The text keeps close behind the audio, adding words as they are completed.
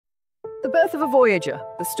birth of a Voyager.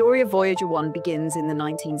 The story of Voyager 1 begins in the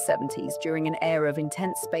 1970s during an era of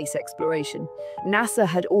intense space exploration. NASA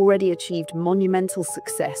had already achieved monumental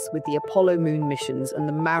success with the Apollo moon missions and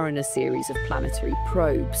the Mariner series of planetary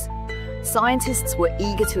probes. Scientists were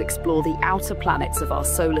eager to explore the outer planets of our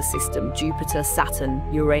solar system, Jupiter, Saturn,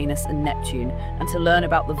 Uranus, and Neptune, and to learn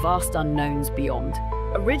about the vast unknowns beyond.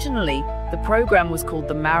 Originally, the program was called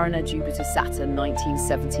the Mariner Jupiter-Saturn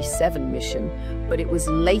 1977 mission, but it was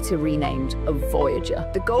later renamed a Voyager.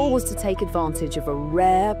 The goal was to take advantage of a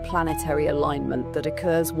rare planetary alignment that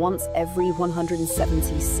occurs once every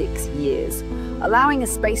 176 years, allowing a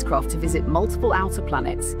spacecraft to visit multiple outer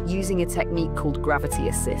planets using a technique called gravity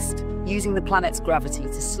assist, using the planet's gravity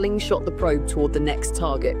to slingshot the probe toward the next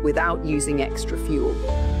target without using extra fuel.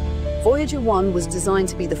 Voyager 1 was designed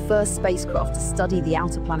to be the first spacecraft to study the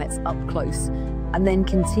outer planets up close and then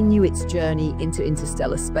continue its journey into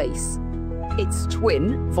interstellar space. Its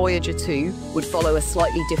twin, Voyager 2, would follow a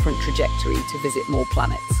slightly different trajectory to visit more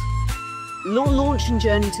planets. Launch and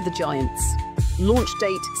journey to the giants. Launch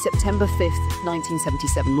date, September 5th,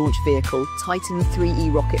 1977. Launch vehicle, Titan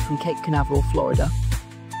 3E rocket from Cape Canaveral, Florida.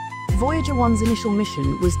 Voyager 1's initial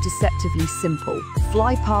mission was deceptively simple: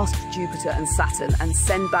 fly past Jupiter and Saturn and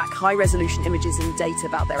send back high-resolution images and data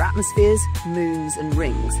about their atmospheres, moons, and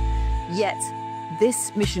rings. Yet,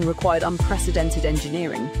 this mission required unprecedented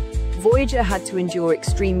engineering. Voyager had to endure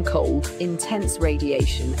extreme cold, intense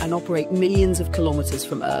radiation, and operate millions of kilometers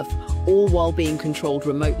from Earth, all while being controlled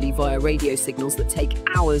remotely via radio signals that take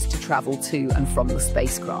hours to travel to and from the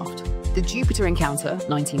spacecraft. The Jupiter encounter,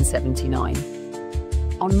 1979.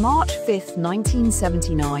 On March 5,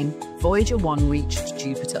 1979, Voyager 1 reached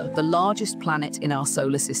Jupiter, the largest planet in our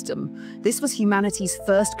solar system. This was humanity's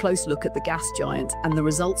first close look at the gas giant, and the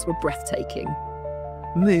results were breathtaking.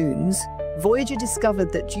 Moons. Voyager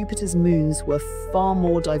discovered that Jupiter's moons were far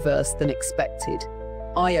more diverse than expected.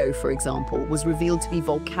 Io, for example, was revealed to be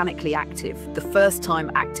volcanically active, the first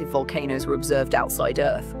time active volcanoes were observed outside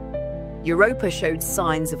Earth. Europa showed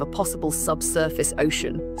signs of a possible subsurface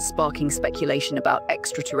ocean, sparking speculation about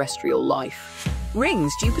extraterrestrial life.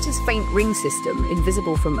 Rings. Jupiter's faint ring system,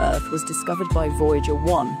 invisible from Earth, was discovered by Voyager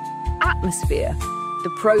 1. Atmosphere.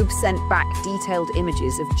 The probe sent back detailed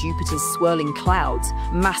images of Jupiter's swirling clouds,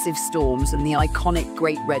 massive storms, and the iconic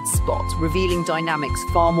Great Red Spot, revealing dynamics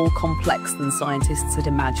far more complex than scientists had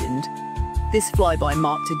imagined. This flyby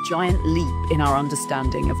marked a giant leap in our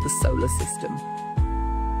understanding of the solar system.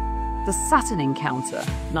 The Saturn encounter,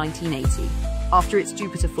 1980. After its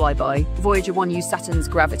Jupiter flyby, Voyager 1 used Saturn's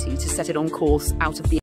gravity to set it on course out of the